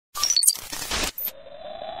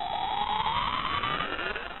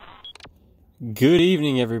Good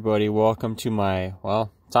evening, everybody. Welcome to my,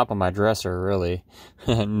 well, top of my dresser, really.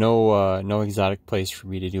 No exotic place for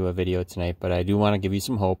me to do a video tonight, but I do want to give you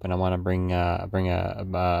some hope, and I want to bring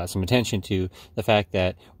some attention to the fact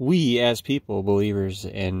that we, as people, believers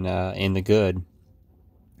in the good,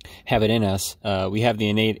 have it in us. We have the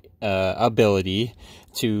innate ability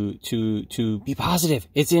to be positive.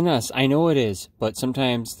 It's in us. I know it is, but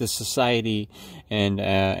sometimes the society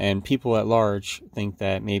and people at large think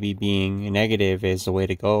that maybe being negative is the way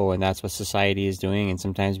to go, and that's what society is doing. And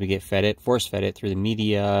sometimes we get fed it, force fed it through the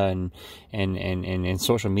media and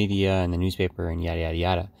social media and the newspaper and yada yada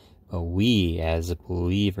yada. But we, as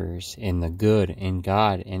believers in the good, in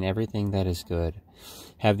God, and everything that is good,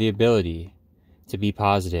 have the ability to be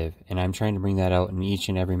positive, and I'm trying to bring that out in each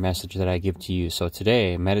and every message that I give to you. So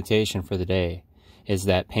today, meditation for the day is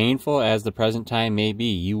that painful as the present time may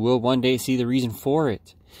be, you will one day see the reason for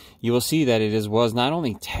it. You will see that it was not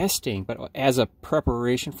only testing, but as a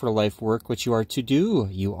preparation for life work which you are to do.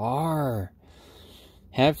 You are.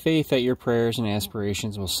 Have faith that your prayers and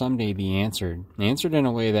aspirations will someday be answered in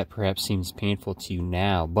a way that perhaps seems painful to you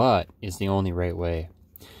now, but is the only right way.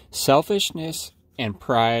 Selfishness and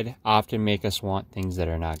pride often make us want things that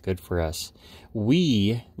are not good for us.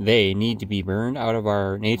 They need to be burned out of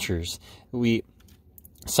our natures. They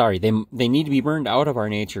need to be burned out of our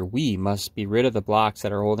nature. We must be rid of the blocks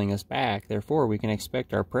that are holding us back. Therefore, we can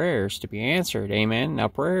expect our prayers to be answered. Amen. Now,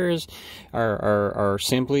 prayers are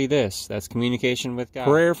simply this. That's communication with God.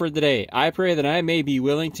 Prayer for the day. I pray that I may be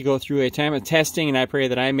willing to go through a time of testing, and I pray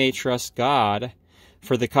that I may trust God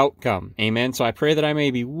for the outcome. Amen. So I pray that I may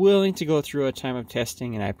be willing to go through a time of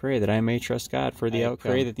testing, and I pray that I may trust God for the outcome.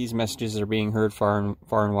 I pray that these messages are being heard far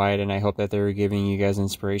and wide, and I hope that they're giving you guys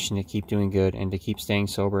inspiration to keep doing good and to keep staying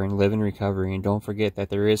sober and live in recovery. And don't forget that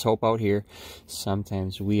there is hope out here.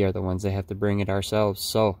 Sometimes we are the ones that have to bring it ourselves.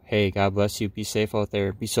 So, hey, God bless you. Be safe out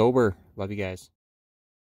there. Be sober. Love you guys.